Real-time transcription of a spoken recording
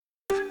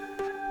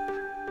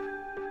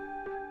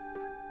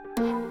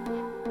Welcome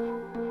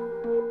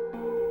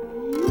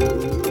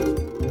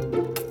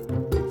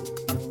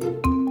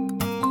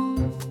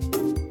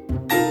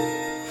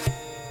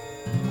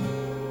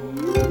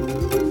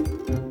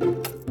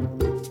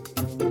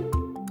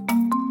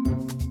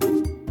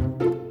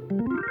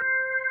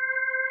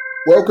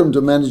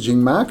to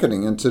Managing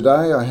Marketing, and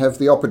today I have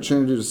the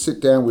opportunity to sit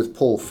down with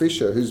Paul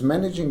Fisher, who's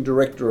Managing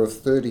Director of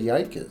 30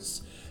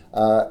 Acres,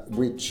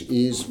 which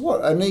is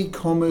an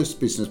e-commerce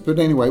business. But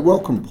anyway,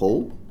 welcome,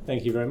 Paul.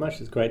 Thank you very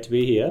much. It's great to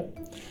be here.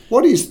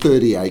 What is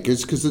 30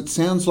 Acres? Because it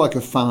sounds like a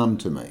farm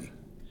to me.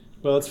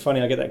 Well, it's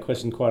funny, I get that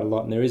question quite a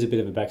lot, and there is a bit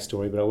of a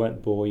backstory, but I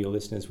won't bore your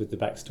listeners with the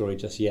backstory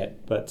just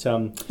yet. But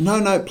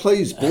No,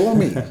 please, bore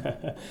me.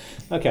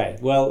 Okay,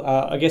 well,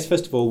 I guess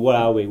first of all, what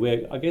are we?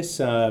 We're,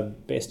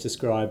 best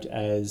described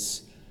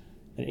as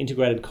an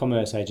integrated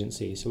commerce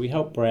agency. So we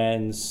help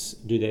brands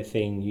do their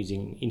thing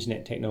using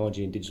internet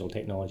technology and digital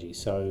technology.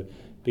 So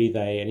be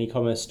they an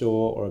e-commerce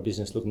store or a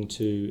business looking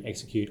to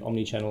execute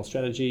omni-channel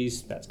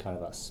strategies, that's kind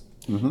of us.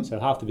 Mm-hmm. So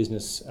half the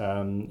business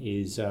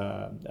is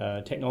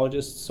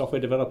technologists, software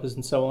developers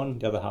and so on.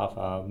 The other half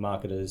are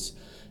marketers,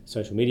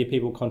 social media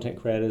people, content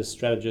creators,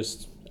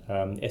 strategists,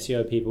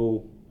 SEO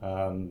people,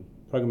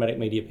 programmatic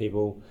media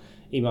people,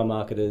 email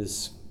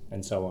marketers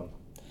and so on.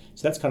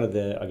 So that's kind of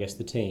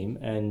the team.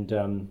 And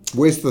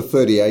where's the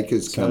 30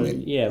 Acres come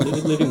in? Yeah,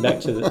 living back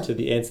to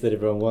the answer that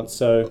everyone wants.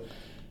 So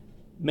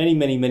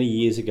many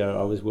years ago,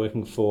 I was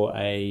working for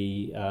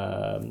a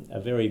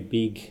very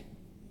big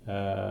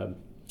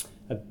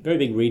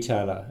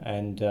retailer,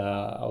 and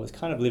I was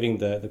kind of living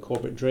the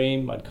corporate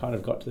dream. I'd kind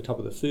of got to the top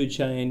of the food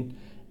chain,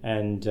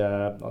 and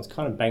I was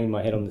kind of banging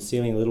my head on the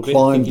ceiling a little bit.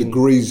 Climbed the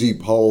greasy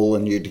pole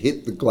and you'd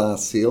hit the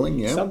glass ceiling,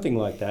 yeah? Something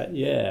like that,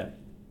 yeah.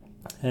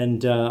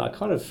 And I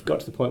kind of got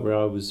to the point where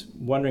I was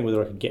wondering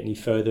whether I could get any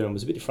further, and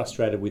was a bit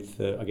frustrated with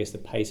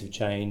the pace of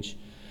change,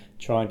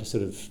 trying to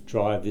sort of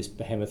drive this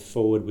behemoth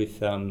forward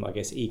with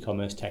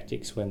e-commerce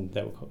tactics when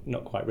they were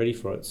not quite ready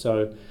for it.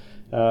 So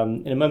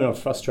in a moment of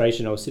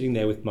frustration, I was sitting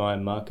there with my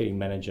marketing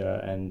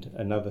manager and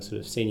another sort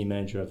of senior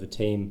manager of the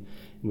team,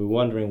 and we were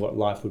wondering what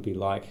life would be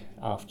like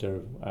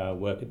after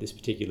work at this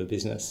particular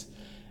business.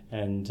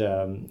 And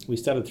we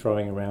started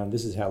throwing around,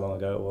 this is how long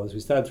ago it was, we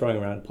started throwing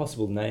around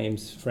possible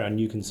names for our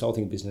new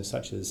consulting business,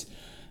 such as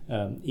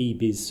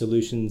eBiz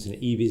Solutions and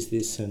eBiz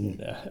this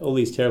and all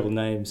these terrible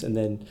names. And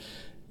then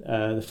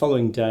the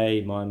following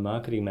day, my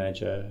marketing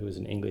manager, who was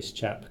an English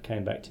chap,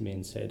 came back to me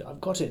and said, I've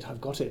got it.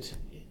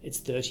 It's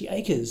 30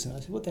 acres. And I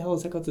said, what the hell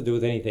has that got to do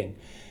with anything?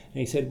 And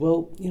he said,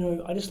 well,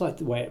 I just like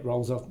the way it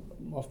rolls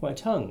off my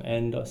tongue.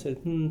 And I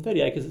said,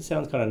 30 acres, it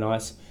sounds kind of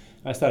nice.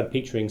 I started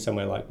picturing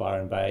somewhere like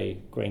Byron Bay,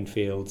 green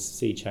fields,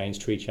 sea change,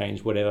 tree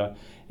change, whatever.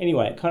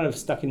 Anyway, it kind of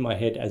stuck in my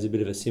head as a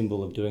bit of a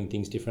symbol of doing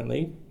things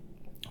differently,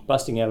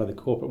 busting out of the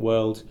corporate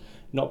world,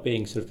 not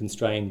being sort of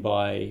constrained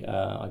by,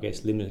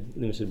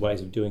 limited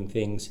ways of doing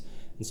things.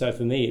 And so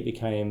for me, it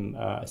became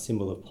a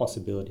symbol of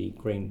possibility,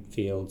 green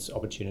fields,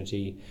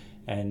 opportunity.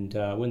 And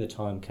when the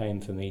time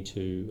came for me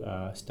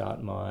to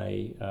start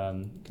my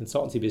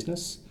consultancy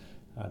business,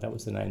 that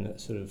was the name that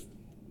sort of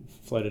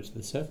floated to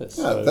the surface.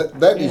 No,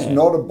 that is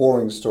not a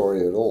boring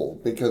story at all,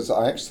 because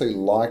I actually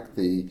like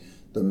the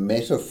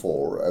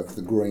metaphor of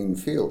the green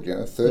field,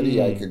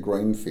 30-acre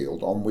green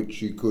field on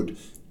which you could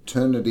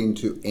turn it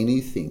into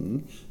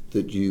anything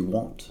that you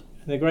want.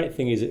 And the great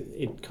thing is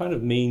it kind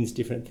of means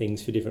different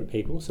things for different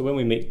people. So when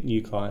we meet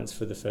new clients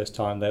for the first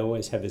time, they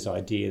always have this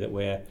idea that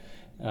we're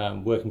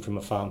working from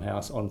a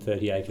farmhouse on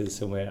 30 acres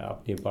somewhere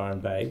up near Byron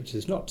Bay, which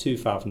is not too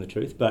far from the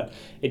truth, but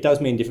it does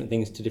mean different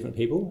things to different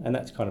people, and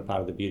that's kind of part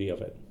of the beauty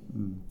of it.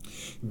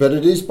 But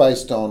it is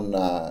based on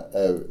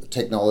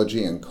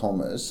technology and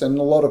commerce, and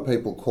a lot of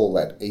people call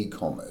that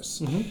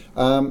e-commerce.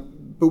 Mm-hmm.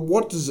 But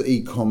what does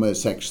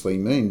e-commerce actually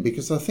mean?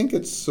 Because I think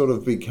it's sort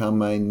of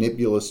become a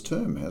nebulous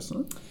term,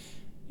 hasn't it?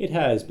 It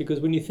has, because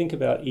when you think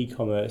about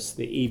e-commerce,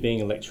 the E being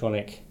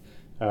electronic,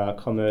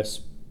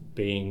 commerce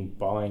being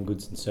buying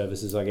goods and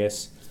services, I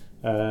guess.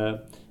 I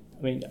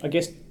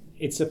guess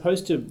it's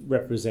supposed to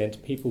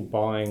represent people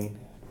buying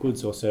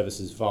goods or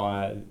services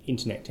via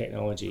internet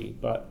technology,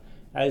 but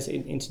as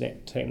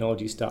internet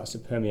technology starts to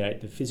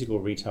permeate the physical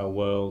retail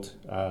world,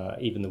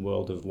 even the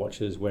world of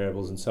watches,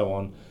 wearables and so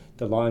on,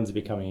 the lines are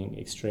becoming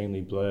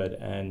extremely blurred.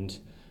 And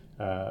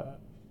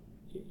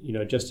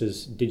just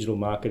as digital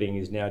marketing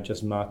is now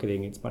just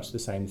marketing, it's much the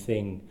same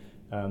thing,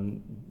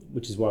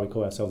 which is why we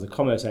call ourselves a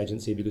commerce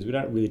agency, because we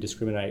don't really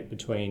discriminate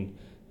between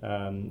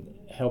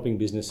helping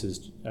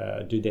businesses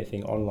do their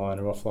thing online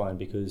or offline,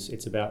 because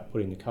it's about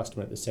putting the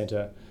customer at the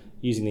centre,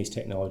 using these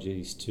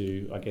technologies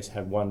to,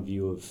 have one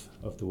view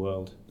of the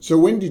world. So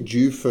when did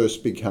you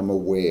first become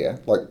aware,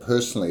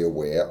 personally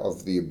aware,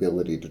 of the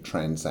ability to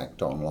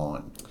transact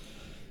online?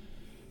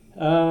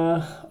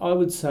 I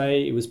would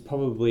say it was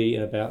probably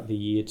in about the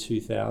year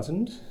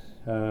 2000,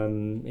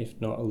 if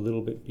not a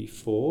little bit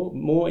before.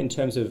 More in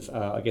terms of,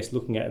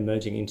 looking at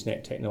emerging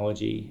internet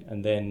technology,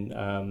 and then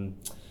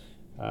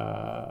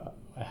I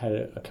had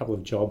a couple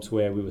of jobs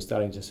where we were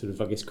starting to sort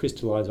of,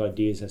 crystallise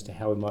ideas as to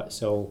how we might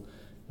sell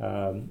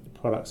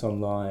products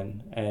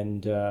online.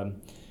 And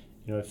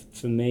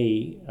for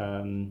me,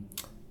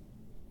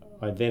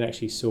 I then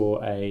actually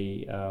saw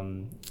a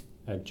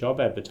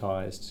job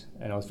advertised,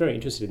 and I was very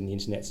interested in the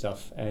internet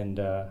stuff. And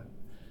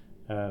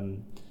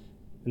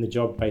the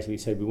job basically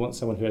said, we want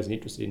someone who has an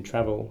interest in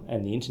travel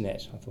and the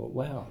internet. I thought,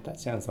 wow,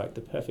 that sounds like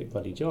the perfect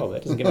bloody job.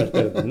 That doesn't get much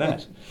better than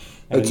that.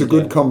 And, it's a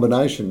good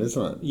combination,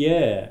 isn't it?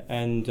 Yeah,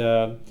 and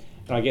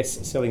I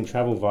guess selling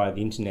travel via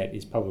the internet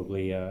is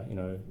probably,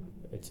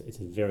 it's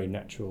a very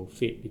natural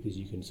fit, because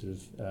you can sort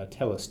of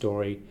tell a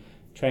story,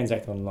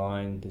 transact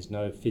online. There's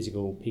no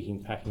physical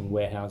picking, packing,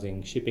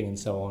 warehousing, shipping, and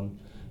so on.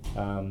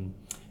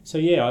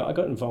 I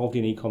got involved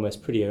in e-commerce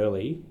pretty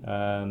early.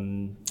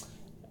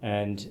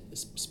 And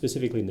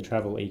specifically in the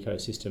travel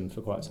ecosystem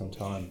for quite some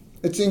time.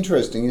 It's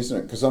interesting, isn't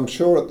it? Because I'm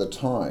sure at the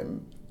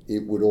time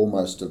it would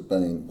almost have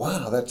been,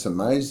 wow, that's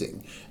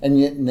amazing. And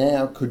yet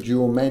now, could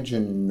you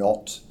imagine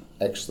not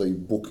actually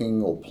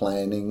booking or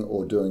planning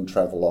or doing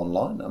travel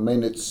online? I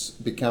mean, it's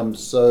become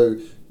so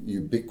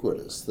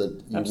ubiquitous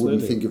that you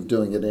wouldn't think of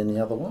doing it any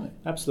other way.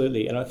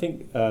 Absolutely. And I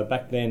think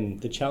back then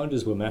the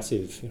challenges were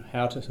massive.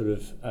 How to sort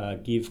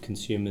of give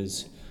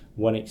consumers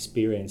one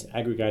experience,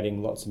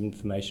 aggregating lots of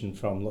information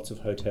from lots of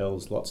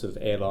hotels, lots of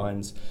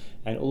airlines,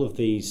 and all of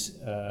these,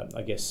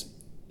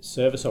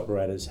 service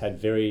operators had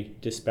very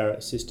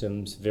disparate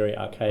systems, very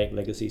archaic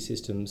legacy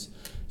systems.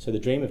 So the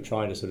dream of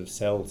trying to sort of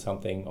sell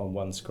something on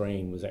one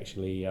screen was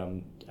actually,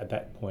 at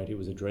that point, it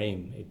was a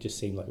dream. It just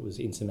seemed like it was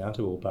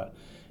insurmountable. But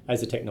as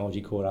the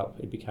technology caught up,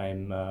 it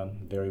became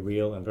very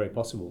real and very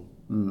possible.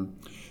 Mm.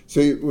 So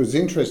it was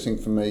interesting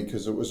for me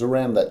because it was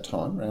around that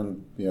time,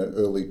 around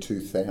early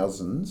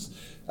 2000s.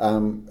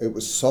 It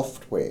was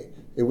software.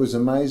 It was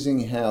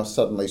amazing how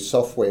suddenly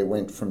software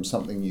went from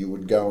something you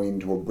would go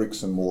into a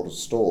bricks and mortar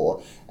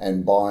store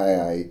and buy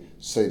a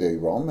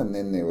CD-ROM, and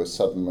then there was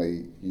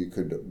suddenly you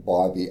could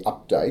buy the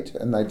update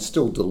and they'd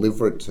still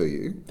deliver it to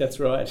you. That's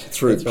right.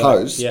 Through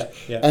post. Right.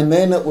 Yeah. And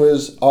then it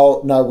was,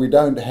 oh, no, we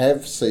don't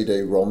have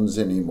CD-ROMs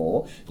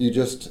anymore. You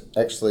just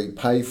actually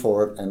pay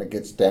for it and it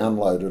gets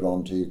downloaded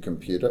onto your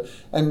computer.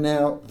 And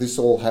now this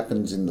all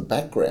happens in the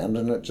background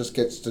and it just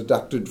gets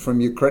deducted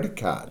from your credit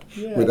card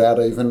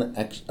without even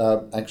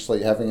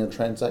actually having a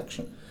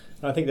transaction.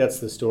 I think that's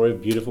the story of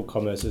beautiful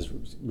commerce, is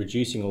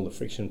reducing all the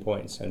friction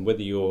points. And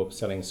whether you're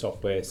selling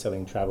software,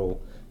 selling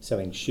travel,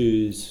 selling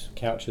shoes,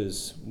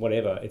 couches,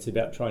 whatever, it's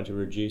about trying to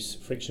reduce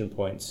friction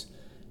points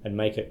and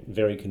make it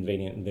very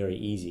convenient and very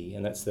easy.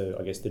 And that's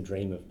the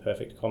dream of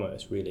perfect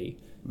commerce, really.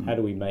 Mm. How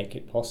do we make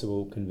it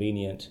possible,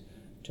 convenient,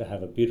 to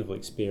have a beautiful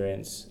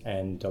experience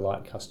and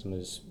delight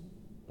customers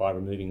by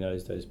removing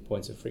those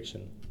points of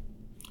friction?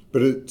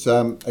 But it's,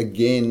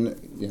 again,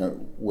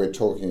 we're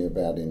talking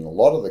about, in a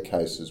lot of the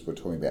cases, we're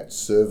talking about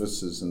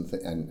services and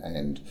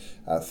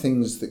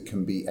things that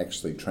can be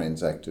actually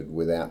transacted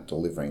without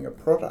delivering a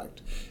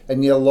product.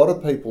 And yet a lot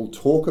of people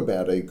talk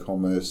about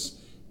e-commerce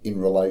in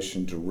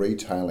relation to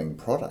retailing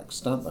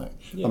products, don't they?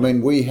 Yeah. I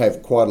mean, we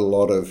have quite a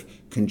lot of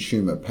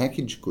consumer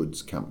packaged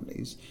goods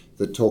companies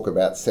that talk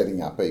about setting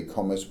up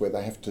e-commerce where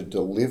they have to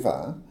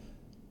deliver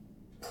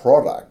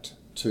product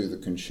to the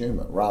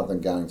consumer rather than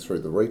going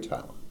through the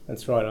retailer.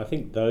 That's right. I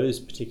think those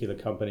particular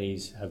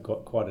companies have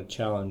got quite a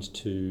challenge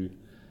to,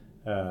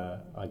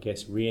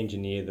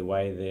 re-engineer the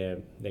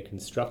way they're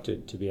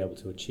constructed to be able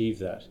to achieve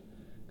that.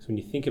 Because when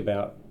you think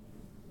about,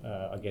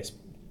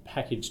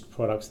 packaged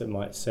products that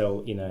might sell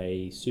in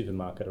a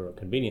supermarket or a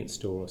convenience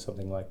store or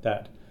something like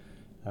that,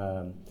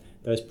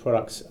 those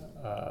products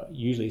are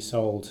usually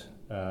sold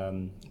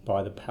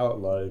by the pallet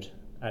load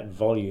at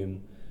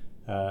volume.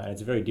 And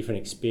it's a very different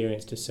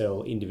experience to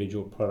sell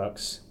individual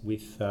products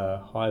with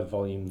high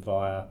volume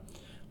via,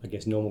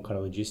 normal kind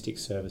of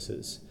logistics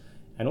services.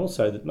 And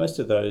also that most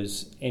of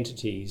those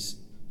entities,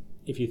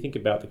 if you think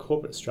about the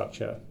corporate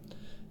structure,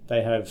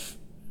 they have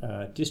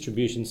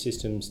distribution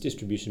systems,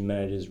 distribution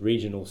managers,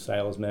 regional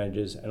sales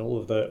managers, and all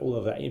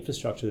of that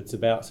infrastructure that's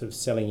about sort of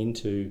selling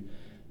into,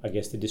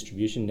 the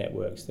distribution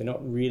networks. They're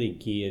not really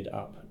geared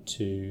up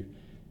to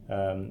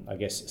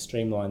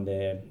streamline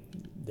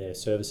their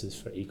services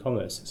for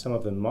e-commerce. Some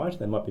of them might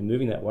be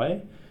moving that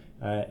way.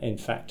 In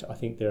fact, I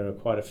think there are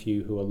quite a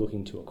few who are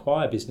looking to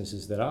acquire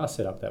businesses that are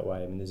set up that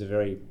way. I mean, there's a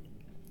very,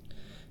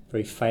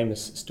 very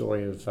famous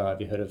story of, have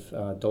you heard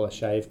of Dollar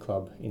Shave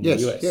Club in the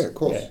US? Yeah, of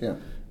course, yeah.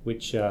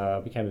 Which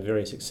became a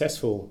very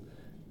successful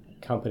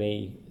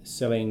company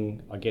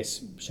selling,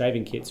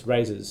 shaving kits,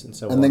 razors and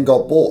so on. And then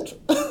got bought.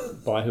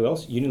 By who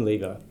else?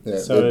 Unilever. Yeah,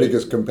 their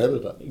biggest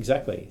competitor.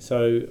 Exactly.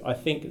 So I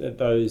think that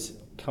those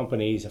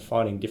companies are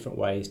finding different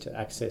ways to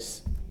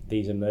access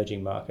these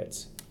emerging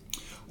markets.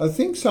 I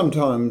think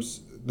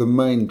sometimes the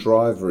main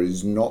driver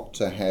is not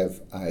to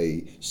have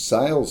a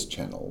sales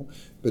channel,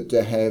 but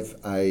to have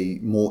a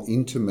more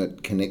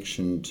intimate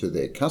connection to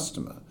their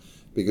customer.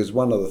 Because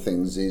one of the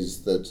things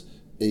is that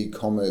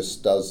e-commerce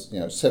does,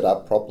 set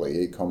up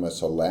properly,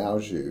 e-commerce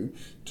allows you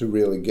to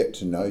really get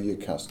to know your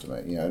customer,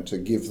 to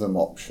give them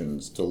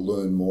options, to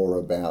learn more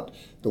about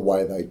the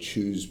way they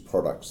choose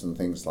products and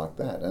things like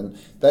that. And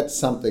that's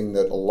something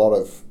that a lot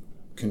of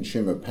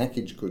consumer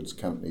packaged goods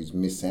companies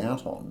miss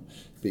out on,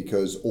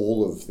 because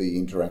all of the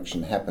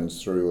interaction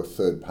happens through a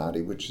third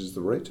party, which is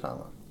the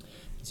retailer.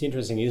 It's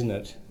interesting, isn't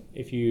it?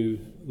 If you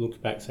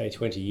look back, say,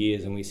 20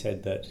 years and we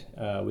said that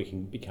we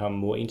can become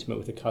more intimate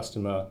with the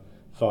customer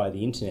via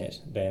the internet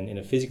than in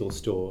a physical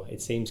store,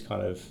 it seems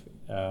kind of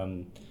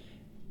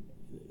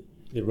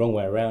the wrong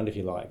way around, if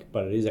you like,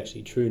 but it is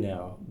actually true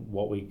now,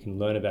 what we can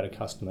learn about a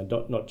customer,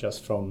 not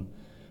just from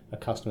a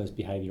customer's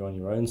behaviour on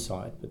your own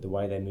site, but the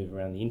way they move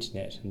around the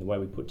internet and the way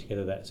we put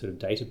together that sort of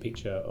data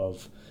picture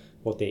of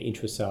what their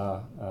interests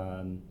are,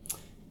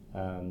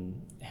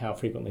 how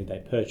frequently they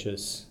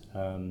purchase,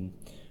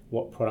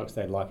 what products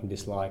they like and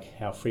dislike,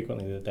 how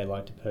frequently that they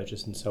like to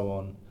purchase, and so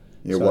on.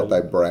 Yeah, so, what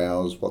they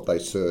browse, what they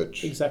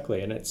search.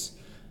 Exactly, and it's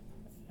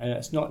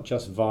not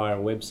just via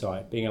a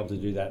website. Being able to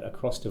do that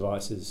across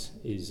devices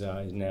is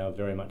now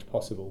very much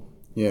possible.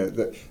 Yeah,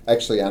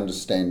 actually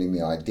understanding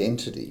the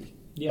identity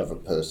of a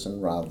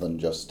person rather than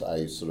just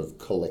a sort of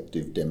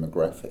collective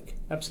demographic.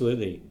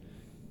 Absolutely.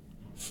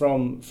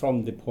 From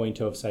the point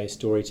of, say,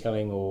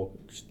 storytelling or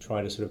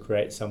trying to sort of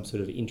create some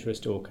sort of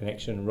interest or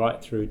connection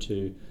right through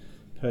to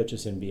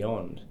purchase and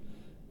beyond.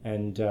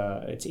 And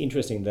it's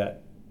interesting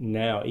that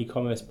now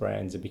e-commerce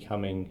brands are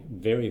becoming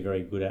very,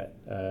 very good at,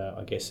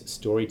 I guess,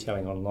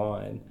 storytelling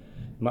online,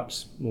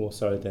 much more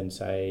so than,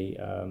 say,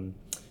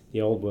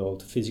 the old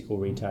world physical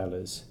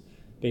retailers.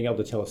 Being able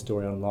to tell a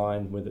story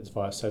online, whether it's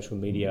via social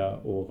media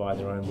or via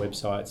their own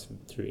websites,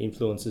 through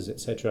influencers,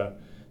 etc.,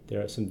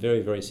 there are some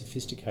very, very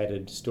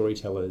sophisticated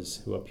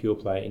storytellers who are pure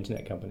play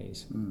internet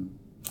companies. Mm.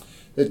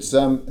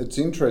 It's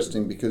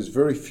interesting because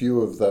very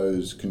few of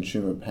those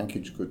consumer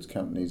packaged goods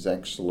companies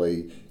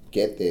actually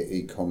get their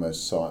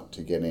e-commerce site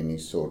to get any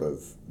sort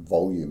of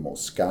volume or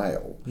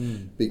scale,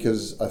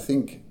 because I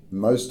think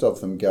most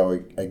of them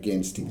go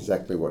against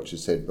exactly what you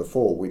said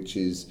before, which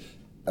is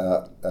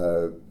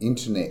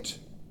internet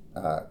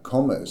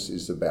commerce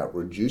is about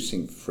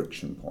reducing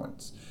friction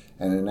points.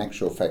 And in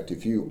actual fact,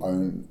 if you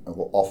own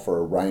or offer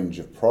a range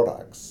of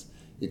products,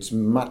 it's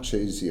much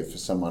easier for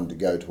someone to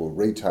go to a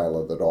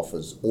retailer that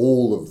offers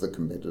all of the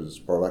competitors'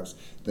 products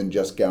than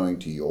just going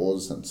to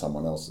yours and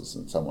someone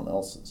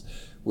else's,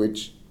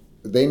 which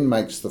then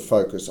makes the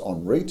focus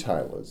on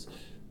retailers.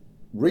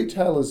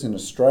 Retailers in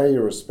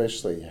Australia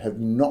especially have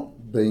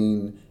not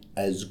been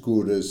as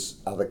good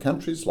as other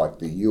countries like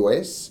the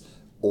US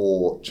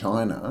or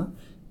China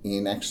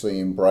in actually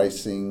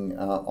embracing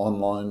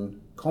online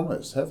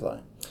commerce, have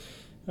they?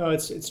 No,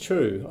 it's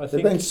true. I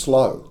think they've been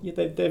slow. Yeah,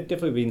 they've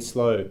definitely been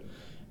slow.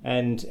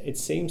 And it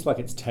seems like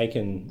it's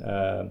taken,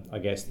 I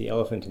guess, the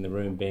elephant in the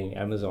room being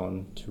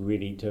Amazon to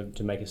really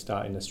to make a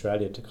start in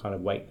Australia to kind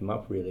of wake them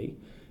up, really.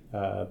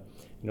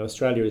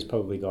 Australia has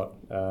probably got,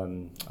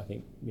 I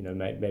think,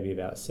 maybe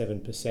about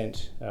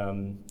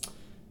 7%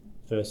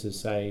 versus,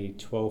 say,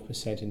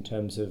 12% in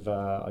terms of,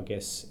 I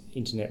guess,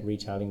 internet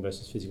retailing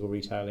versus physical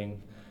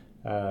retailing.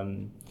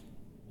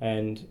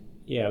 And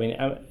yeah, I mean,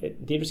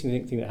 the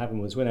interesting thing that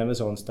happened was when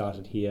Amazon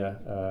started here,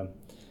 a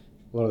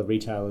lot of the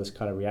retailers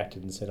kind of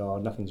reacted and said, oh,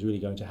 nothing's really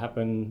going to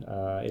happen.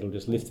 It'll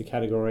just lift the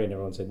category. And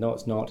everyone said, no,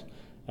 it's not.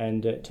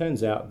 And it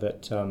turns out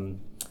that,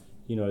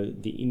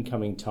 the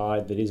incoming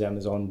tide that is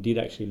Amazon did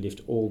actually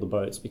lift all the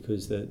boats,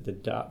 because the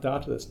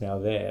data that's now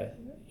there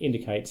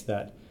indicates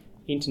that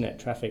internet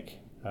traffic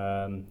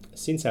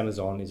since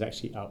Amazon is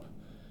actually up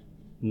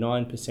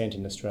 9%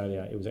 in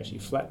Australia. It was actually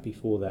flat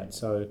before that.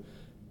 So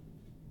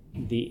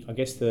the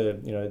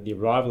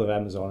arrival of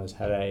Amazon has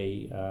had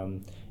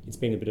it's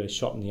been a bit of a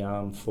shot in the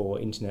arm for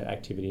internet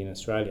activity in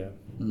Australia.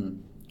 Mm.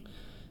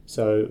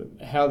 So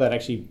how that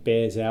actually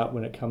bears out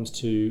when it comes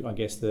to, I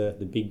guess,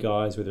 the big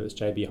guys, whether it's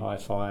JB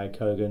Hi-Fi,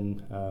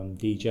 Kogan,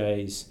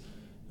 DJs,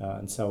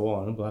 and so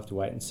on, we'll have to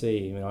wait and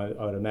see. I mean,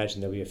 I would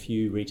imagine there'll be a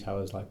few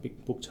retailers like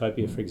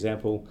Booktopia, for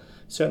example.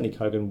 Certainly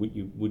Kogan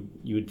you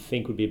would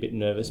think would be a bit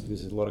nervous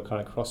because there's a lot of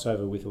kind of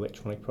crossover with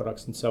electronic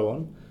products and so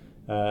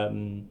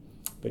on.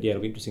 But yeah,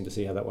 it'll be interesting to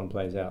see how that one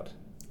plays out.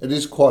 It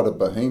is quite a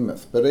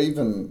behemoth, but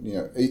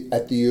even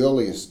at the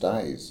earliest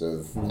days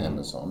of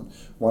Amazon,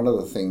 one of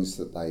the things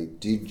that they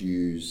did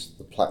use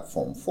the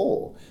platform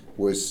for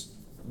was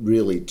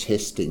really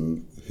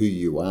testing who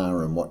you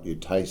are and what your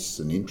tastes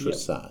and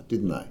interests are,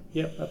 didn't they?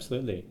 Yep,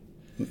 absolutely.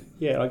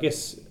 Yeah, I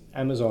guess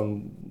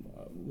Amazon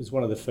was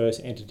one of the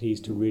first entities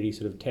to really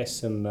sort of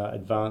test some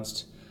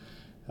advanced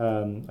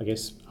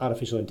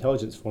artificial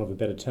intelligence, for want of a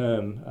better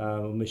term,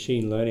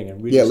 machine learning,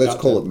 and really let's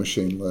call it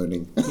machine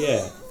learning.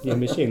 Yeah,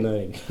 machine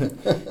learning.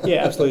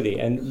 Yeah, absolutely,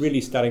 and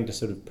really starting to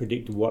sort of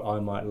predict what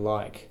I might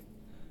like,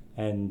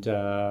 and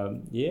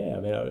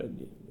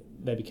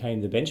they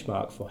became the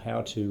benchmark for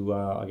how to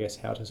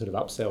sort of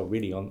upsell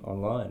really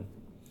online.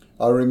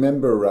 I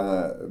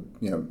remember,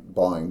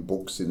 buying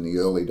books in the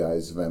early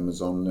days of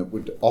Amazon. It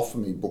would offer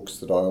me books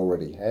that I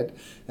already had,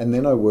 and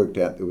then I worked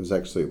out there was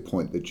actually a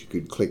point that you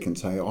could click and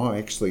say, "Oh, I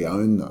actually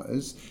own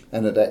those,"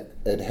 and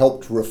it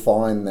helped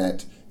refine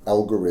that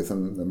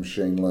algorithm, the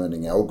machine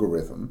learning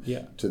algorithm,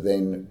 to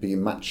then be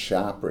much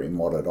sharper in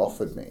what it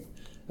offered me.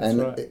 That's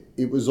And right.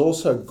 it was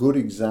also a good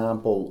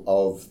example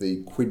of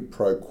the quid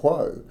pro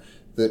quo,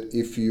 that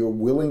if you're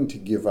willing to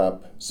give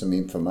up some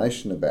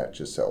information about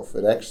yourself,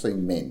 it actually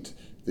meant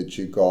that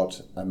you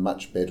got a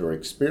much better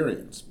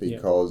experience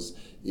because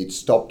it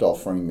stopped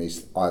offering me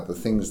either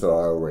things that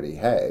I already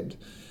had.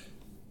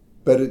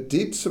 But it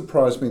did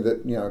surprise me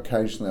that,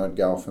 occasionally I'd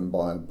go off and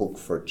buy a book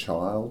for a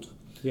child.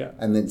 Yeah.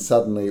 And then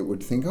suddenly it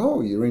would think,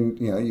 oh,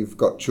 you've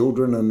got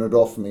children, and it'd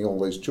offer me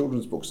all these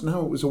children's books.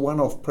 No, it was a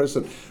one-off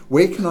present.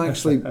 Where can I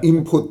actually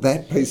input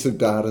that piece of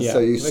data so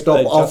you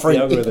stop offering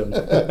the algorithm?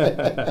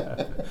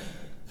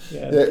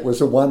 Yeah, it was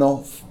a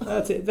one-off.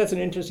 That's an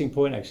interesting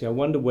point, actually. I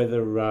wonder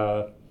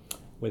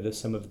whether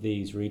some of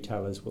these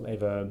retailers will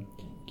ever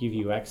give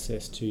you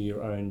access to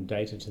your own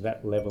data to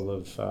that level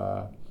of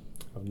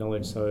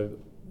knowledge. So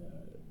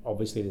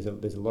obviously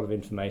there's a lot of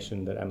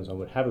information that Amazon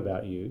would have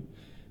about you.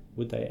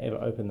 Would they ever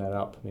open that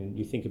up? I mean,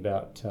 you think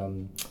about,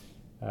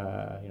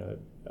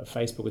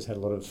 Facebook has had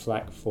a lot of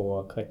flack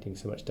for collecting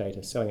so much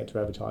data, selling it to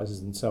advertisers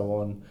and so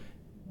on.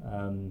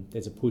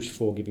 There's a push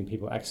for giving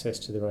people access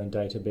to their own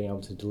data, being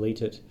able to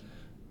delete it.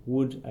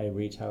 Would a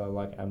retailer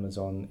like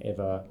Amazon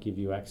ever give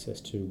you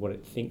access to what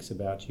it thinks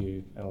about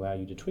you and allow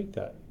you to tweak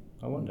that?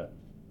 I wonder.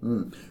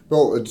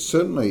 Well, it'd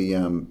certainly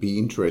be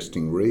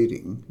interesting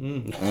reading.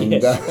 And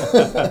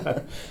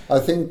Yes. I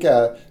think,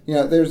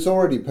 there's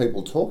already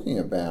people talking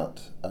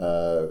about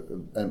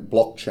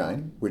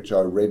blockchain, which I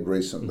read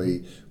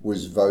recently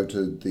was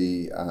voted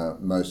the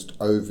most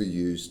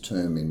overused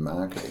term in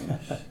marketing.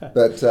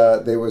 But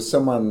there was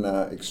someone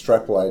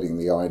extrapolating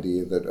the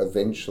idea that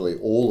eventually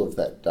all of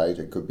that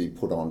data could be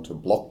put onto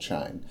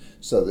blockchain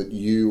so that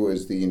you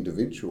as the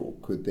individual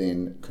could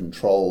then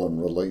control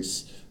and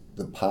release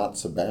the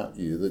parts about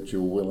you that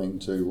you're willing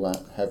to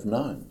have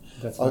known.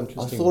 That's I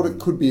interesting. thought it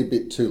could be a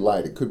bit too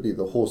late. It could be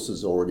the horse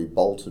is already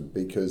bolted,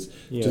 because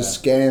to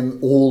scan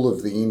all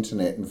of the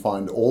internet and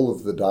find all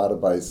of the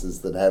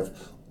databases that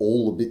have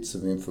all the bits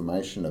of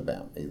information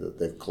about me that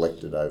they've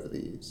collected over the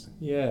years.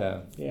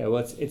 Yeah.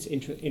 Well, it's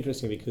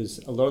interesting because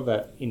a lot of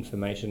that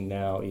information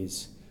now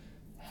is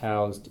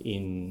housed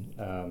in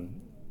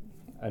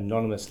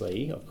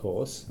anonymously, of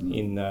course,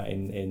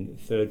 in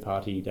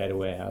third-party data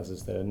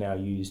warehouses that are now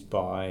used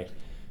by,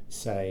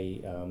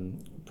 say,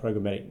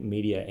 programmatic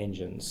media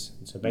engines.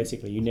 And so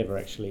basically,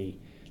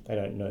 they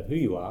don't know who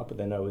you are, but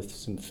they know with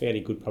some fairly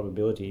good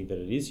probability that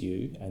it is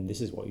you, and this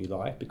is what you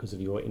like because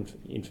of your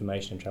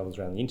information travels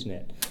around the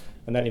internet.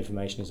 And that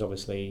information is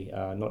obviously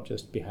not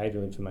just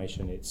behavioural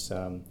information, it's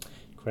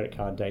credit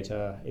card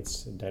data,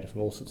 it's data from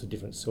all sorts of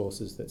different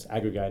sources that's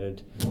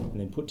aggregated and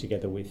then put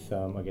together with,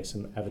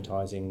 some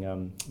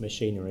advertising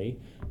machinery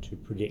to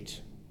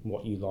predict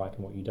what you like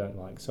and what you don't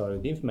like. So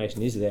the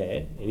information is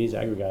there, it is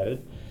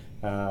aggregated,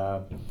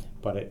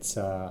 but it's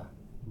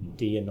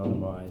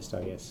de-anonymised,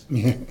 I guess,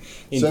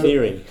 in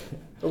theory.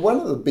 One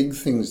of the big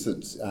things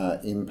that's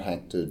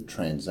impacted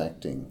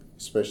transacting,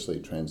 especially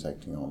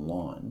transacting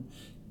online,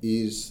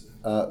 is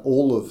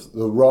all of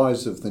the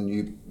rise of the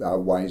new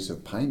ways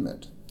of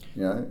payment.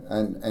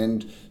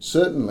 And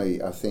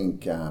certainly I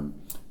think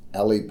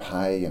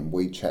Alipay and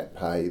WeChat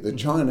Pay, the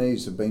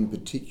Chinese have been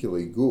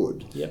particularly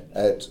good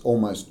at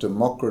almost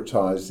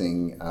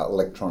democratizing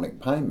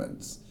electronic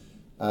payments,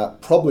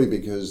 probably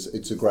because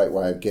it's a great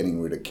way of getting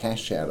rid of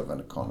cash out of an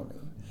economy.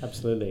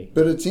 Absolutely.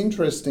 But it's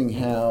interesting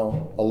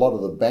how a lot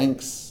of the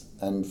banks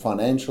and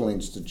financial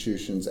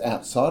institutions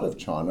outside of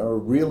China are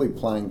really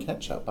playing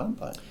catch up, aren't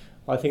they?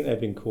 I think they've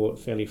been caught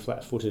fairly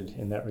flat-footed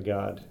in that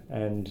regard,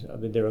 and I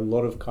mean, there are a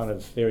lot of kind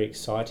of very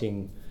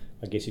exciting,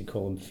 I guess you'd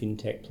call them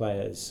fintech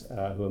players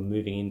who are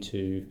moving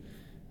into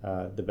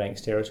the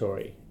bank's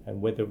territory.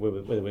 And whether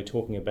we're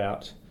talking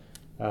about,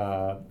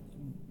 I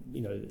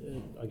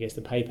guess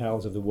the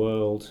PayPals of the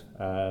world,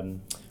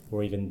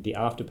 or even the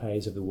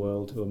Afterpays of the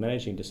world, who are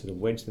managing to sort of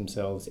wedge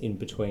themselves in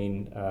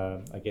between,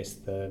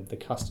 the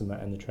customer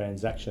and the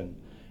transaction,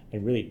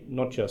 and really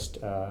not just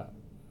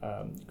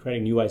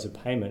creating new ways of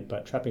payment,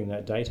 but trapping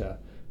that data,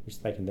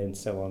 which they can then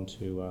sell on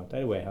to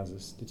data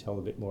warehouses to tell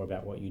a bit more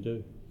about what you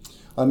do.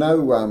 I know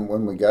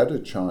when we go to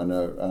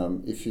China,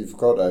 if you've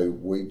got a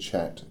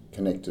WeChat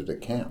connected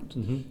account,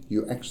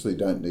 you actually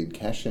don't need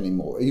cash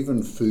anymore.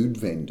 Even food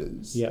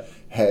vendors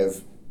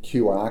have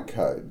QR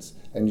codes,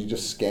 and you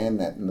just scan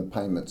that and the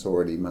payment's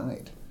already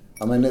made.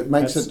 I mean, it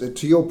makes it,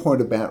 to your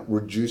point about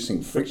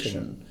reducing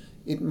friction,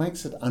 it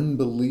makes it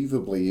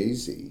unbelievably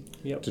easy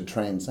to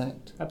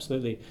transact.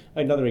 Absolutely.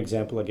 Another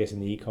example, I guess, in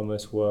the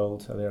e-commerce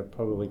world, there are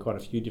probably quite a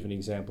few different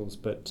examples,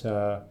 but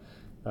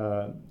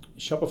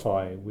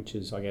Shopify, which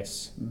is, I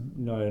guess,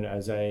 known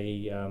as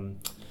an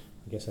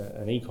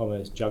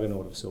e-commerce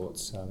juggernaut of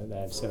sorts. They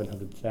have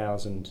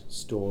 700,000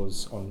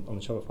 stores on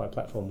the Shopify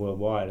platform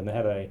worldwide, and they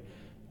have a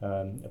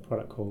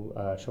product called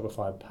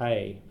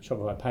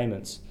Shopify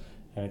Payments,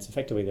 and it's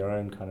effectively their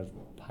own kind of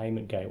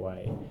payment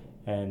gateway.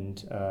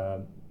 And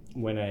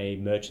when a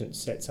merchant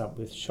sets up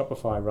with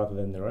Shopify rather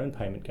than their own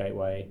payment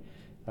gateway,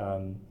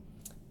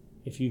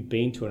 if you've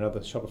been to another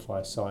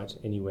Shopify site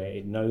anywhere,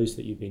 it knows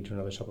that you've been to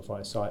another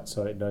Shopify site,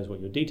 so it knows what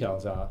your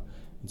details are.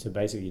 And so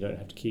basically you don't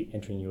have to keep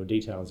entering your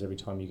details every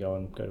time you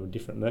go to a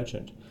different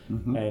merchant.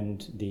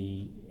 And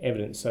the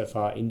evidence so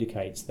far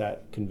indicates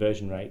that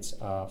conversion rates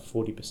are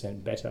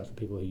 40% better for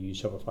people who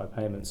use Shopify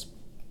payments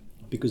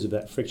because of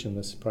that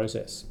frictionless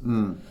process.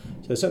 So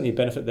there's certainly a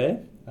benefit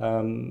there.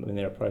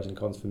 There are pros and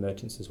cons for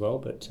merchants as well,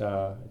 but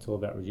it's all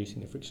about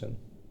reducing the friction.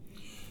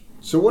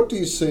 So what do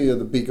you see are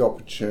the big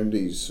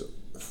opportunities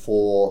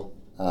for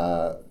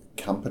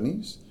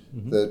companies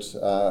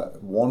that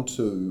want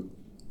to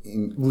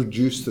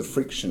reduce the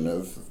friction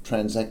of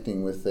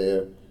transacting with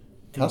their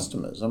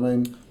customers? I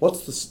mean,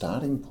 what's the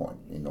starting point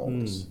in all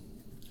this?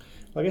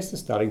 I guess the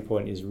starting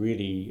point is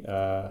really,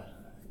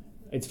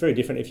 it's very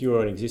different if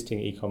you're an existing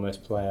e-commerce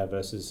player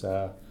versus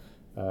a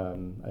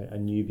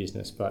new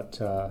business, but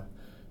an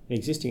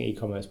existing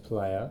e-commerce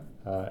player,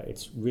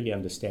 it's really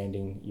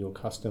understanding your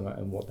customer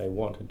and what they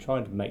want and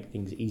trying to make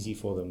things easy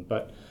for them.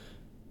 But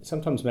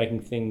sometimes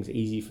making things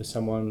easy for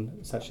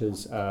someone, such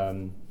as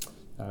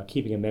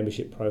keeping a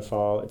membership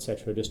profile,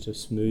 etc., just to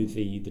smooth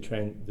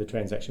the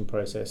transaction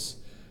process,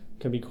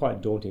 can be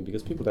quite daunting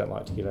because people don't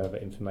like to give over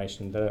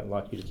information. They don't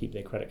like you to keep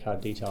their credit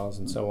card details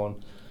and so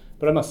on.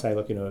 But I must say,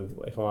 look,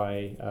 if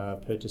I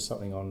purchase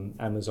something on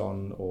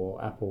Amazon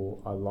or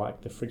Apple, I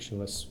like the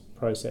frictionless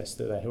process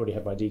that they already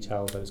have my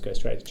details. I just go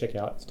straight to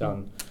checkout. It's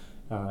done.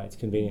 It's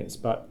convenience,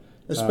 but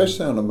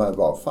especially on a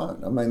mobile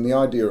phone. I mean, the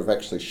idea of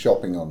actually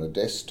shopping on a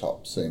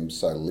desktop seems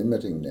so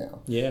limiting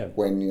now. Yeah.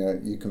 When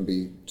you can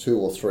be 2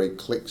 or 3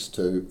 clicks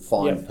to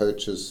find,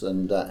 purchase,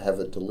 and have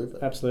it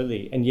delivered.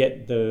 Absolutely, and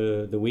yet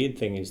the weird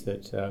thing is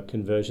that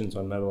conversions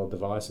on mobile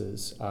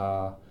devices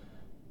are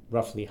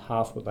roughly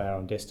half what they are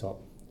on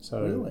desktop.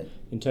 So really?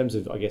 In terms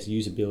of, I guess,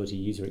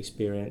 usability, user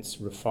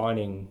experience,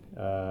 refining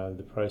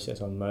the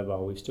process on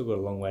mobile, we've still got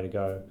a long way to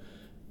go,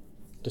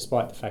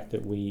 despite the fact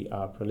that we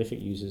are prolific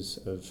users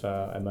of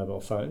our mobile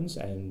phones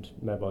and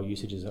mobile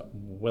usage has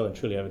well and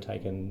truly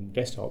overtaken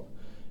desktop,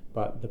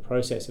 but the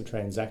process of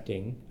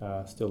transacting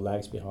still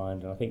lags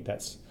behind, and I think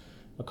that's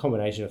a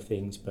combination of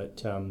things,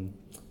 but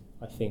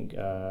I think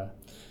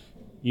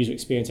user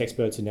experience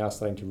experts are now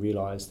starting to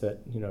realise that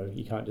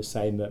you can't just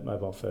say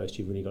mobile first,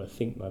 you've really got to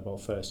think mobile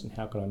first, and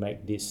how can I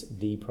make this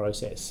the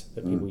process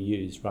that people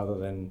use rather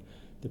than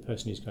the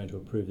person who's going to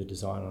approve the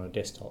design on a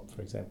desktop,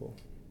 for example.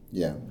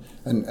 Yeah,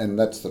 and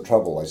that's the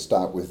trouble. They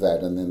start with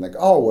that and then they go,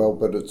 oh, well,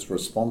 but it's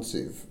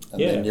responsive.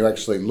 And then you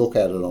actually look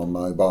at it on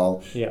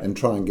mobile and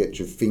try and get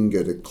your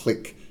finger to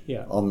click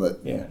on the...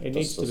 Yeah, it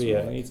needs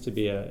to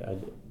be a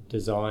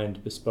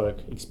designed, bespoke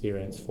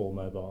experience for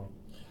mobile.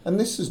 And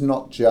this is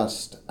not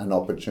just an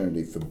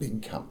opportunity for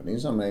big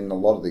companies. I mean, a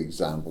lot of the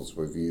examples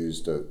we've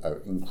used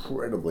are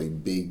incredibly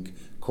big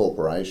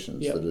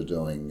corporations that are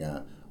doing...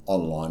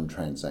 online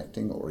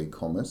transacting or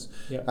e-commerce.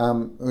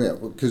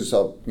 Because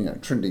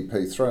Trinity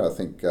P3, I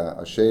think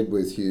I shared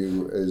with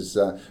you, is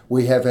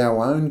we have our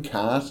own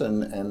cart,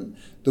 and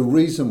the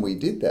reason we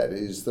did that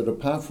is that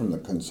apart from the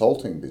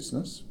consulting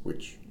business,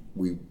 which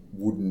we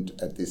wouldn't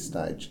at this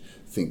stage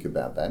think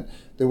about that,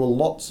 there were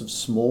lots of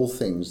small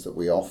things that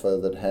we offer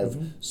that have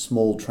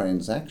small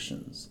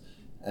transactions,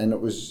 and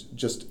it was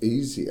just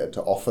easier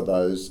to offer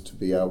those to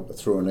be able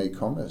through an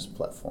e-commerce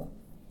platform.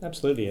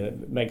 Absolutely, and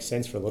it makes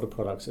sense for a lot of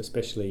products,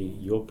 especially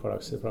your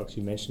products, the products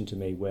you mentioned to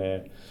me,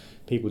 where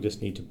people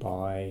just need to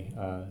buy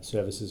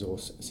services or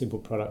simple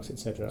products,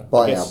 etc.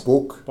 Buy our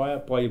book.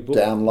 Buy your book.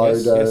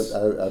 Download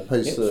a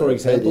piece of for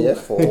example.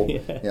 PDF,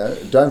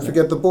 or don't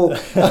forget the book.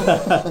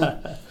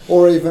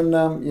 Or even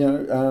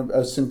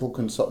a simple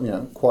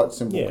quite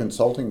simple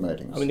consulting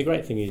meetings. I mean, the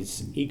great thing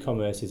is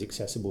e-commerce is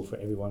accessible for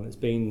everyone. It's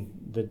been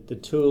the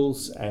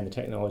tools and the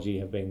technology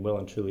have been well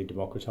and truly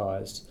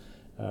democratized.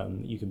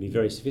 You can be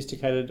very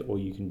sophisticated, or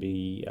you can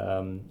be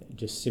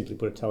just simply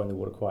put a toe in the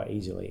water quite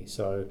easily.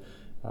 So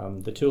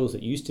the tools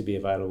that used to be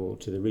available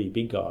to the really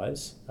big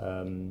guys,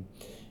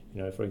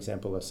 for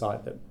example, a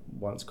site that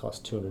once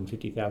cost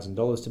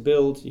 $250,000 to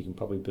build, you can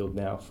probably build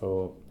now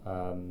for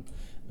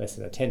less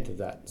than a tenth of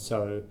that.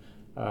 So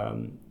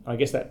I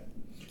guess that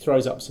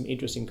throws up some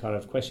interesting kind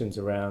of questions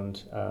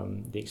around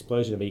the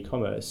explosion of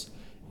e-commerce.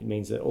 It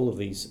means that all of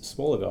these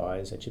smaller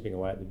guys are chipping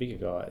away at the bigger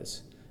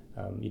guys.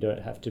 You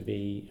don't have to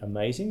be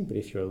amazing, but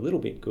if you're a little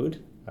bit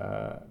good,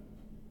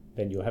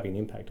 then you're having an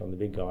impact on the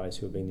big guys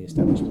who have been the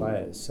established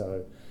players.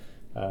 So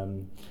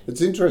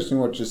it's interesting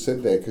what you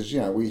said there, because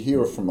we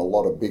hear from a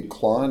lot of big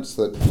clients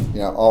that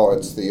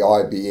it's the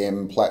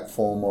IBM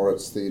platform or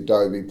it's the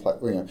Adobe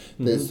platform.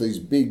 There's these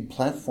big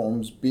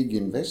platforms, big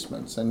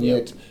investments, and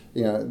yet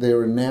there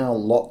are now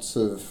lots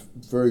of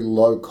very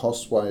low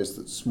cost ways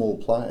that small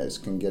players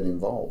can get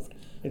involved.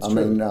 It's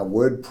true. Mean,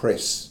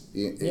 WordPress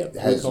it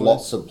has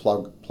lots of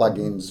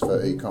plugins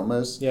for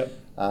e-commerce.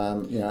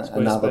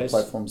 And other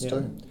platforms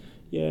too.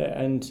 Yeah,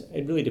 and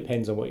it really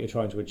depends on what you're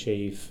trying to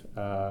achieve.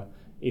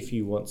 If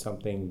you want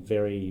something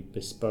very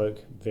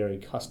bespoke, very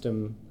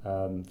custom,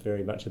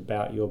 very much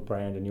about your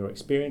brand and your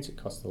experience, it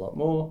costs a lot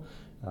more.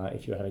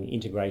 If you're having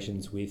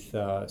integrations with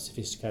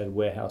sophisticated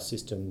warehouse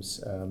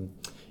systems,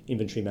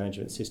 inventory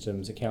management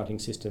systems, accounting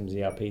systems,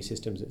 ERP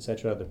systems,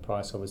 etc., the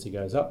price obviously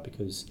goes up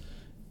because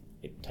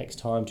it takes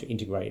time to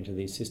integrate into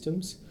these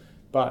systems.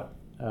 But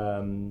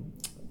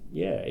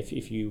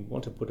if you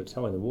want to put a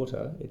toe in the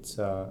water, it's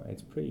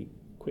pretty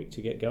quick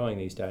to get going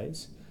these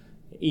days.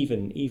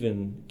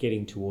 Even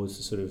getting towards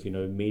the sort of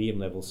medium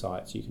level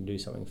sites, you can do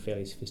something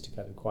fairly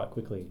sophisticated quite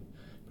quickly.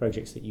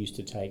 Projects that used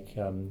to take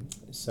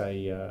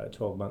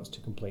 12 months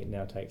to complete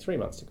now take 3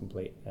 months to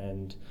complete,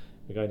 and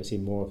we're going to see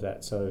more of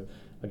that. So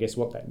I guess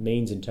what that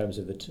means in terms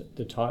of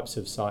the types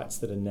of sites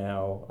that are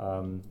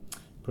now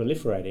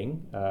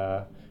proliferating,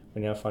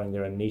 we're now finding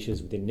there are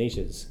niches within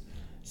niches.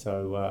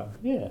 So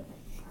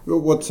Well,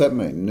 what's that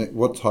mean?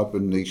 What type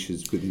of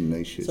niches within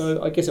niches?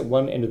 So I guess at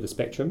one end of the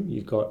spectrum,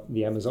 you've got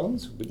the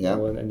Amazons and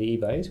the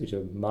eBays, which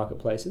are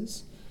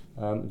marketplaces.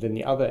 Then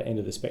the other end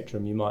of the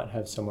spectrum, you might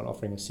have someone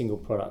offering a single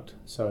product.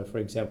 So, for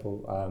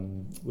example,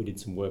 we did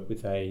some work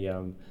with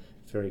a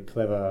very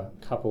clever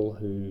couple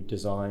who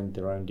designed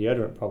their own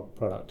deodorant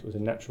product. It was a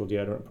natural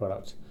deodorant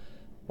product.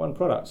 One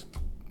product.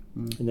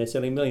 And they're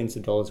selling millions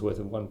of dollars worth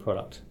of one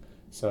product.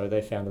 So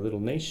they found a little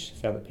niche,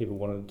 found that people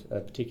wanted a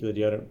particular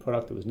deodorant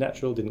product that was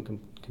natural, didn't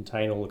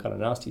contain all the kind of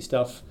nasty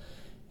stuff,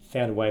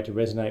 found a way to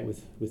resonate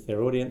with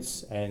their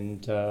audience,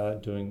 and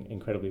doing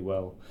incredibly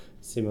well.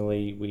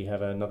 Similarly, we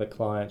have another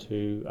client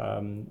who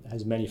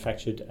has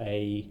manufactured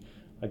a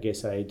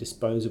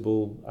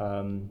disposable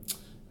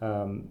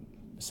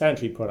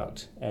sanitary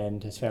product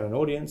and has found an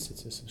audience.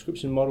 It's a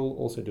subscription model,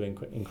 also doing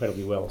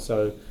incredibly well.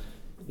 So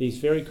these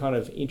very kind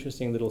of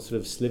interesting little sort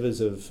of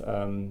slivers of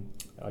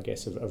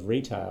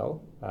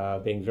retail,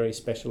 being very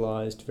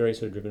specialised, very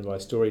sort of driven by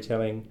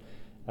storytelling,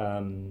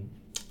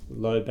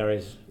 low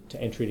barriers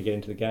to entry to get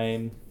into the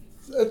game.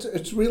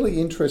 It's really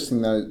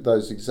interesting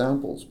those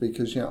examples,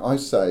 because I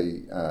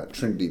say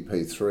Trinity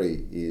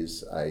P3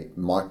 is a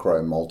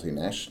micro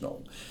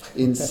multinational.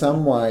 In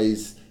some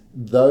ways,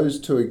 those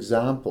two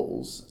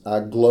examples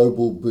are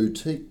global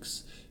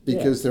boutiques,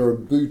 because they're a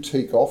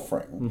boutique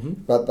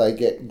offering, but they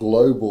get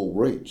global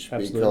reach.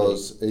 Absolutely.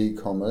 Because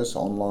e-commerce,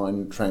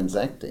 online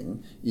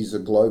transacting, is a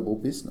global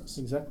business.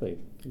 Exactly.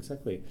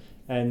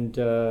 And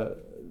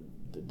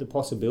the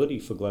possibility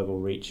for global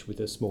reach with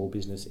a small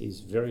business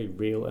is very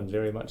real and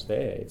very much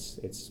there. It's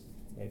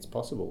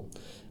possible.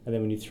 And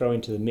then when you throw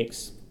into the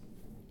mix,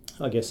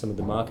 I guess, some of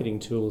the marketing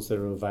tools that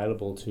are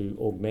available to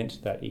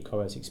augment that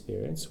e-commerce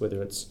experience,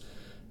 whether it's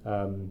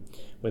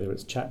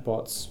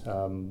chatbots,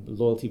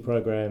 loyalty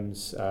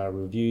programs,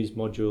 reviews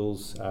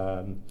modules,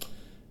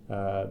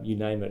 you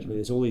name it.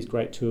 There's all these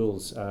great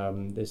tools.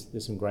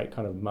 There's some great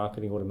kind of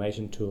marketing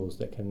automation tools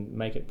that can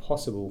make it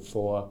possible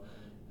for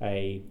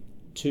a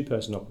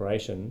 2-person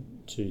operation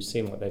to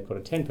seem like they've got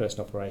a 10-person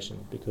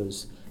operation,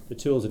 because the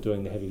tools are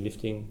doing the heavy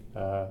lifting.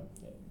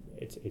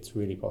 It's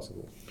really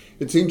possible.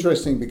 It's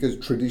interesting because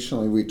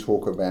traditionally we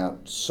talk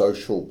about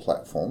social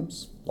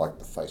platforms like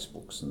the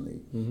Facebooks and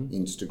the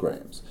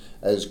Instagrams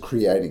as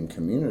creating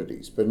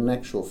communities. But in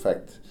actual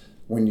fact,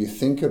 when you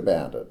think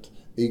about it,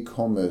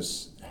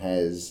 e-commerce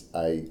has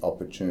an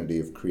opportunity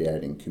of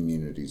creating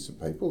communities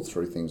of people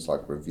through things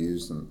like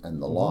reviews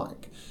and the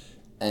like.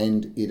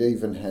 And it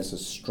even has a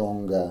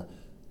stronger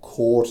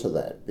core to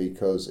that,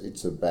 because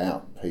it's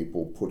about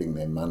people putting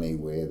their money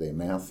where their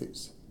mouth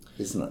is,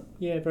 isn't it?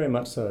 Yeah, very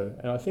much so.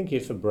 And I think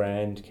if a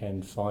brand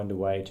can find a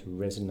way to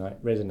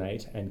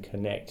resonate and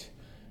connect,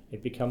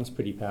 it becomes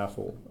pretty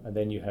powerful. And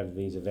then you have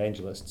these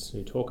evangelists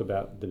who talk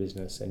about the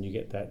business, and you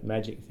get that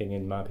magic thing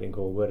in marketing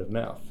called word of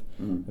mouth.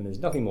 And there's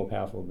nothing more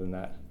powerful than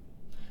that.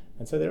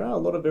 And so there are a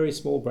lot of very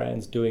small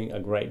brands doing a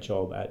great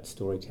job at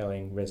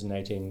storytelling,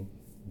 resonating,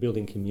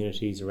 building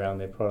communities around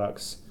their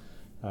products,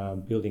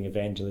 building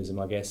evangelism,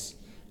 I guess,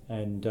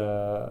 and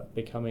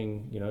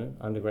becoming,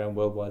 underground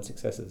worldwide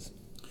successes.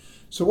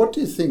 So what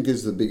do you think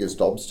is the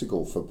biggest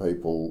obstacle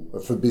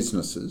for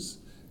businesses,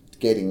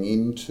 getting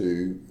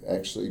into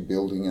actually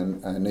building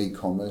an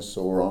e-commerce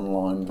or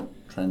online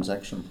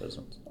transaction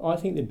presence? I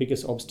think the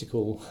biggest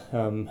obstacle,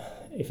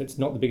 if it's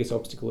not the biggest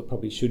obstacle, it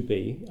probably should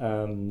be,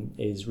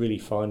 is really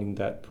finding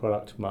that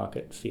product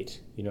market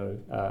fit.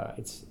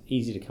 It's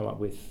easy to come up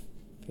with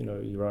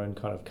your own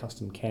kind of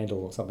custom candle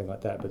or something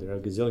like that, but there are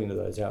a gazillion of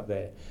those out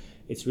there.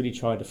 It's really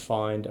trying to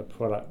find a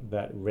product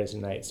that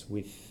resonates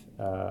with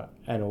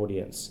an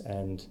audience,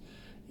 and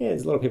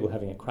there's a lot of people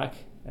having a crack,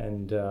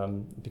 and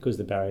because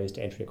the barriers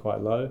to entry are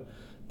quite low,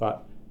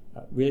 but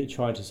really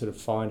trying to sort of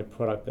find a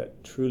product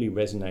that truly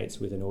resonates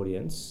with an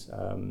audience,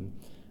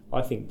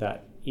 I think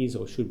that is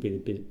or should be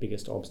the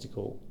biggest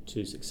obstacle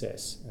to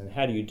success. And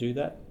how do you do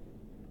that?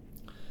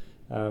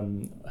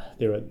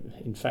 There are,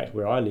 in fact,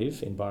 where I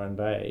live in Byron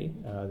Bay,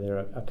 there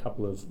are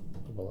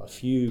a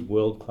few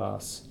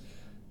world-class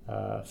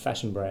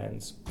fashion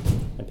brands,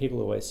 and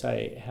people always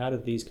say, how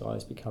did these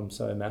guys become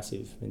so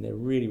massive? I mean, they're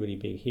really, really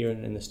big here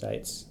in the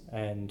States,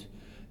 and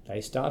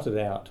they started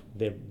out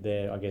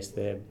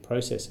their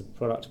process of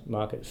product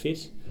market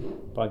fit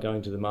by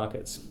going to the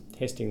markets,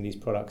 testing these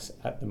products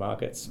at the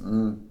markets.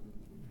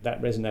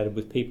 That resonated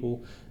with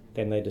people.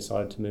 Then they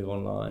decided to move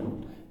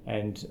online,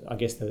 and I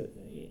guess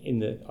in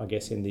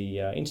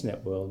the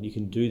internet world, you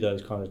can do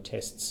those kind of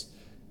tests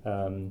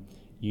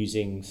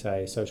using,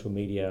 say, social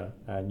media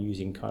and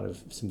using kind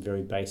of some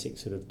very basic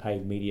sort of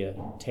paid media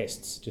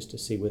tests just to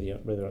see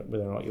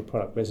whether or not your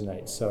product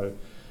resonates. So,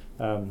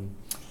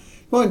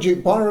 mind you,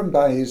 Byron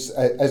Bay is,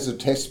 as a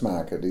test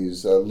market,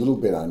 is a little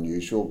bit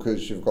unusual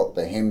because you've got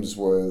the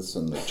Hemsworths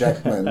and the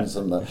Jackmans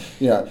and the,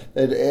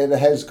 it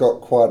has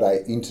got quite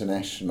a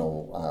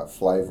international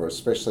flavour,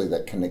 especially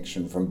that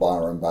connection from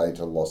Byron Bay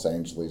to Los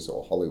Angeles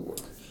or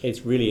Hollywood.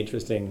 It's really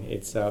interesting.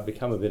 It's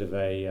become a bit of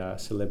a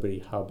celebrity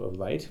hub of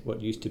late. What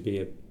used to be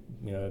a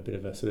bit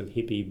of a sort of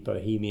hippie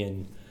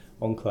bohemian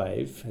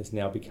enclave has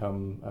now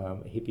become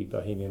a hippie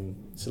bohemian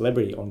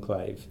celebrity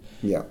enclave.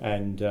 Yeah.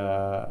 And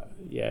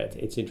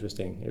it's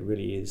interesting. It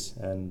really is.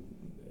 And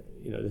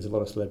there's a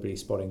lot of celebrity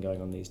spotting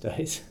going on these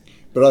days.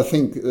 But I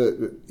think,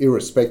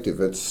 irrespective,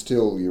 it's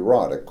still, you're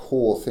right, a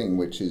core thing,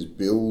 which is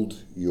build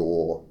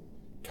your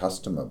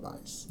customer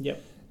base.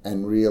 Yep.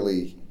 And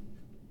really,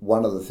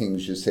 one of the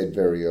things you said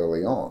very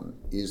early on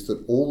is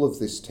that all of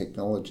this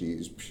technology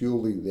is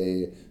purely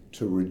there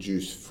to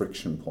reduce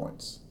friction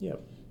points.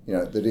 Yep.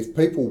 That if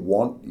people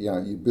want,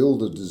 you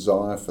build a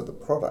desire for the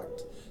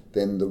product,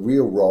 then the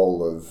real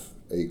role of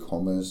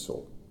e-commerce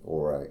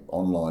or an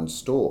online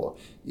store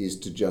is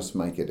to just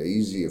make it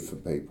easier for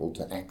people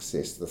to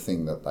access the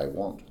thing that they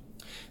want.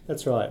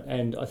 That's right.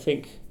 And I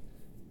think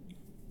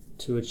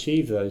to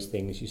achieve those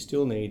things, you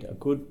still need a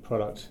good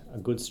product, a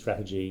good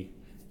strategy,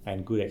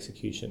 and good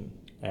execution.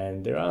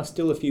 And there are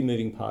still a few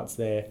moving parts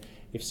there.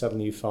 If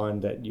suddenly you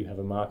find that you have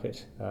a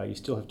market, you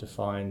still have to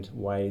find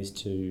ways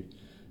to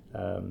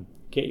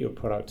get your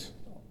product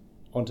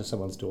onto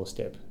someone's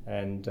doorstep.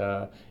 And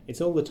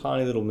it's all the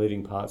tiny little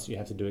moving parts you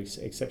have to do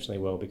exceptionally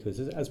well, because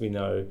as we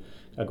know,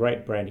 a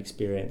great brand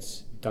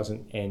experience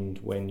doesn't end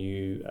when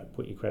you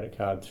put your credit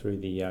card through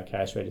the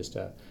cash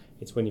register.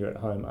 It's when you're at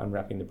home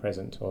unwrapping the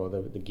present or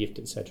the gift,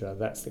 etc.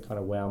 That's the kind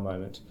of wow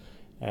moment.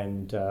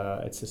 And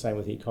it's the same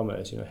with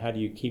e-commerce. How do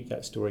you keep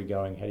that story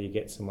going? How do you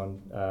get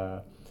someone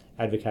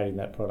advocating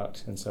that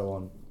product and so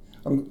on?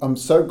 I'm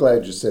so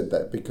glad you said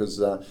that, because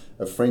a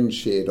friend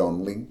shared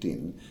on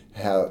LinkedIn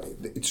how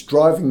it's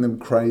driving them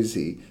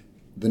crazy,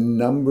 the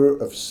number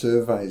of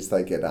surveys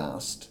they get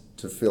asked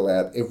to fill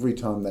out every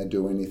time they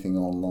do anything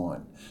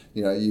online.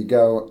 You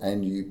go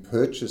and you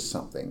purchase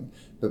something,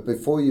 but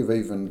before you've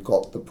even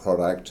got the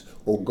product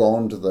or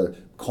gone to the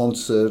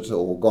concert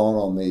or gone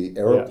on the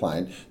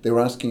aeroplane, they're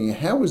asking you,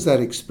 how was that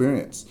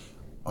experience?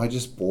 I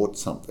just bought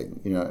something.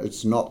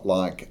 It's not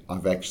like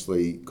I've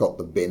actually got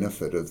the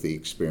benefit of the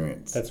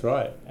experience. That's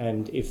right.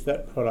 And if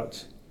that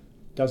product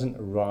doesn't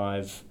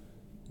arrive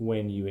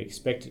when you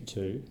expect it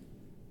to,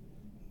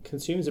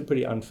 consumers are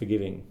pretty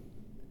unforgiving.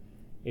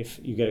 If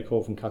you get a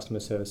call from customer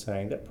service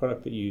saying that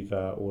product that you've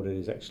ordered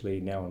is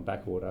actually now on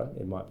back order,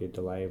 it might be a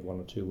delay of 1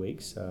 or 2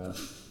 weeks.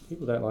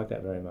 People don't like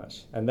that very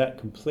much. And that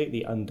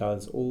completely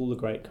undoes all the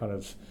great kind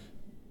of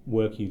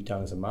work you've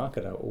done as a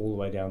marketer all the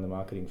way down the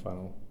marketing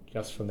funnel,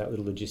 just from that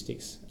little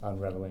logistics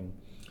unraveling.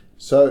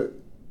 So,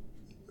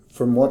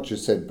 from what you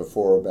said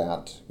before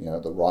about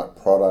the right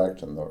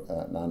product and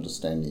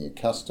understanding your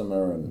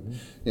customer, and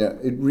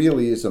it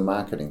really is a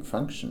marketing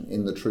function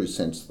in the true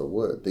sense of the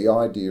word. The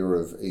idea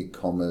of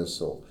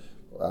e-commerce or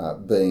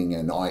being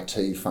an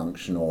IT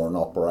function or an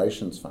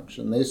operations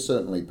function, they're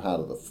certainly part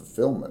of the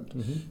fulfillment,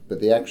 but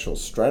the actual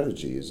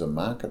strategy is a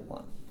market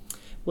one.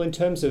 Well, in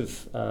terms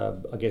of,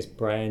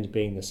 brand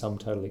being the sum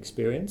total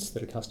experience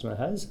that a customer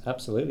has,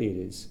 absolutely it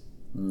is.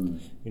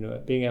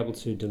 Being able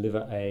to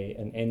deliver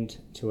an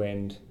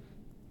end-to-end,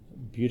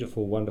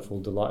 beautiful, wonderful,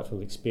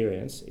 delightful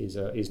experience is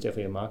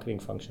definitely a marketing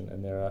function,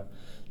 and there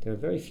are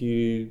very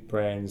few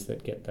brands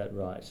that get that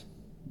right.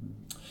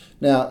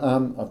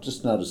 Now, I've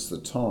just noticed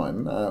the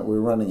time. We're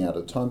running out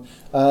of time.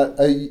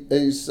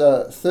 Is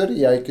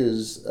 30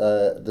 Acres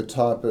the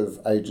type of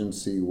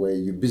agency where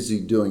you're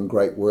busy doing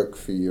great work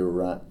for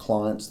your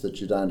clients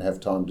that you don't have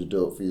time to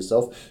do it for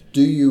yourself?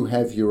 Do you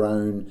have your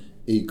own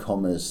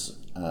e-commerce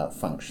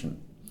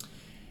function?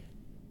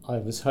 I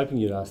was hoping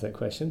you'd ask that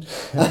question.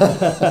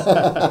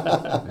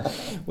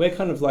 We're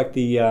kind of like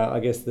the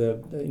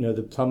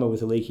plumber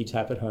with a leaky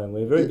tap at home.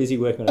 We're very busy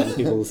working on other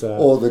people's...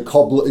 or the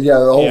cobbler,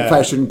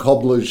 old-fashioned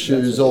cobbler's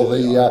shoes, or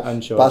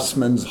the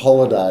busman's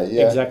holiday.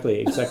 Yeah.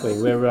 Exactly.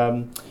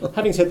 We're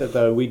having said that,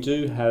 though, we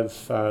do have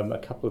a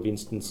couple of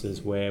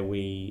instances where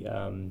we...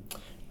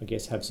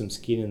 have some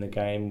skin in the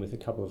game with a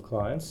couple of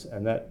clients,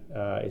 and that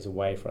is a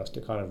way for us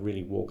to kind of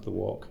really walk the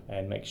walk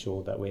and make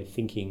sure that we're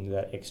thinking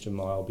that extra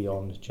mile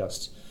beyond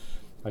just,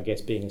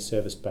 being a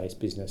service-based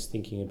business,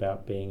 thinking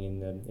about being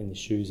in the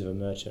shoes of a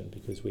merchant,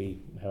 because we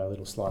have a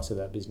little slice of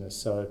that business.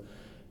 So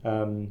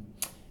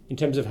in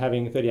terms of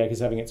having 30 Acres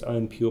having its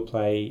own pure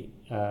play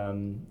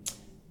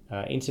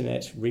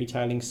internet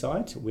retailing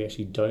site, we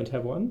actually don't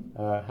have one.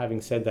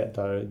 Having said that,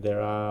 though,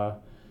 there are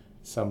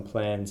some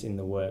plans in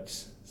the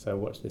works. So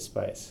watch this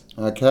space.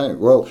 Okay,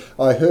 well,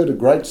 I heard a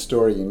great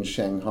story in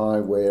Shanghai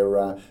where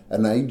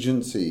an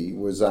agency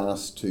was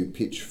asked to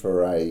pitch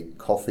for a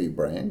coffee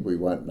brand, we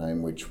won't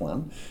name which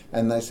one,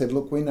 and they said,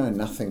 look, we know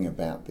nothing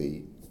about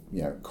the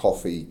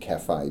coffee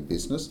cafe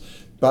business.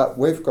 But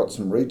we've got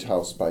some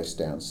retail space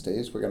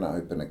downstairs. We're going to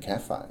open a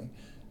cafe,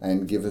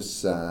 and give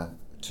us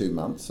 2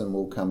 months, and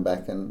we'll come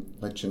back and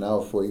let you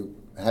know if we're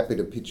happy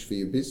to pitch for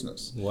your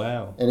business.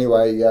 Wow.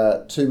 Anyway,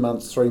 2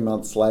 months, 3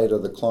 months later,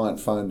 the client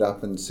phoned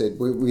up and said,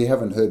 we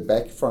haven't heard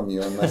back from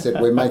you. And they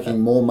said, we're making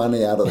more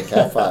money out of the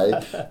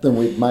cafe than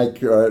we'd make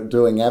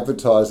doing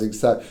advertising.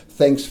 So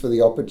thanks for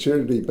the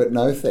opportunity, but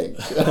no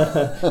thanks.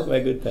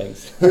 We're good,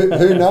 thanks.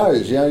 Who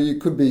knows? You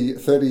could be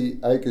 30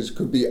 acres,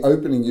 could be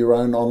opening your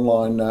own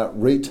online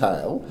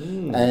retail,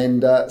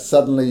 and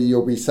suddenly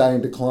you'll be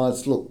saying to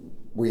clients, look,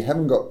 we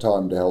haven't got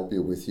time to help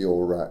you with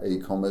your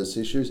e-commerce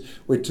issues.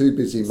 We're too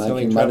busy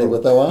making money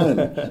with our own.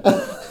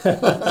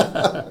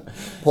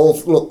 Paul,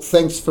 look,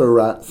 thanks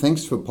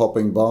for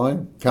popping by,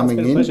 coming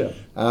in. Pleasure.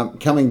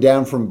 Coming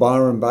down from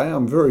Byron Bay.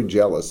 I'm very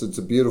jealous. It's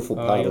a beautiful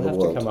part of the world.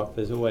 You'll have to come up.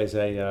 There's always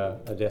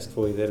a desk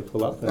for you there to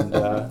pull up. And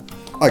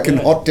I can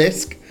hot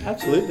desk.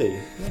 Absolutely.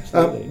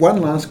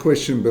 One last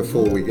question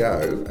before we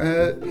go.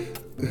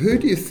 Who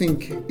do you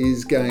think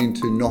is going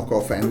to knock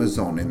off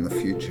Amazon in the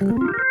future?